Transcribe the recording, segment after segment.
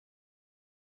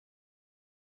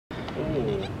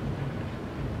Ooh.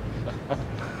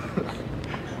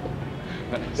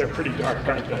 They're pretty dark,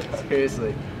 aren't they?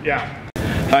 Seriously. Yeah.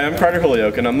 Hi, I'm Carter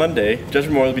Holyoke, and on Monday, Judge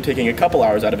Memorial will be taking a couple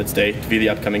hours out of its day to view the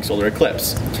upcoming solar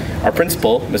eclipse. Our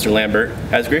principal, Mr. Lambert,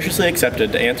 has graciously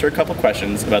accepted to answer a couple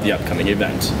questions about the upcoming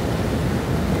event.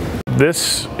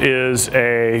 This is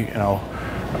a,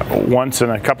 once in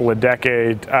a couple of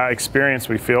decade experience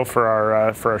we feel for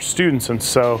our students, and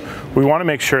so we want to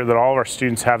make sure that all of our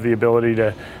students have the ability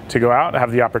to go out and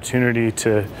have the opportunity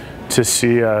to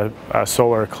see a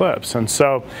solar eclipse. And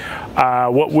so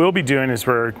what we'll be doing is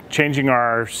we're changing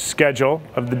our schedule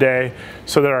of the day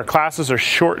so that our classes are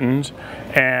shortened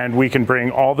and we can bring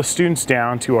all the students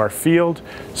down to our field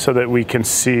so that we can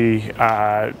see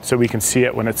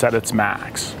it when it's at its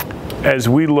max. As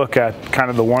we look at kind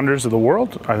of the wonders of the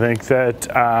world, I think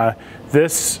that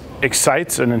this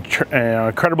excites an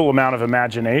incredible amount of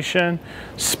imagination,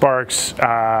 sparks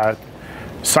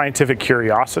scientific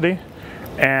curiosity,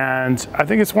 and I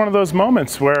think it's one of those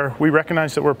moments where we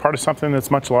recognize that we're part of something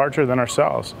that's much larger than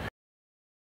ourselves.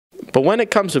 But when it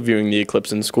comes to viewing the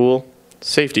eclipse in school,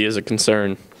 safety is a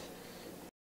concern.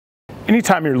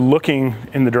 Anytime you're looking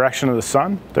in the direction of the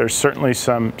sun, there's certainly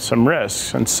some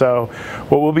risks. And so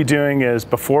what we'll be doing is,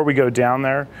 before we go down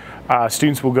there,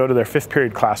 students will go to their 5th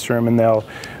period classroom and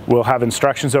we'll have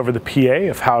instructions over the PA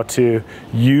of how to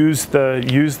use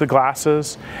the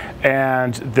glasses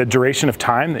and the duration of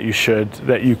time that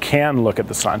you can look at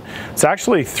the sun. It's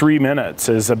actually 3 minutes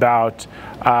is about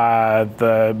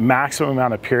the maximum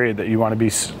amount of period that you want to be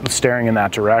staring in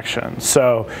that direction.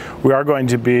 So we are going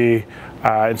to be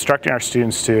instructing our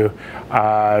students to,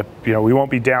 we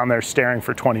won't be down there staring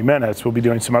for 20 minutes. We'll be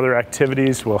doing some other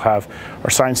activities. We'll have,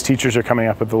 our science teachers are coming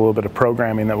up with a little bit of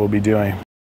programming that we'll be doing.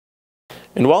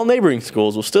 And while neighboring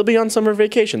schools will still be on summer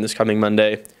vacation this coming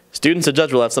Monday, students at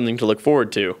Judge will have something to look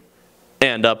forward to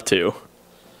and up to.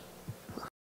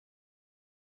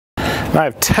 Now,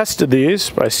 I've tested these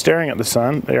by staring at the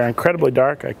sun. They are incredibly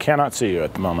dark. I cannot see you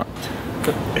at the moment.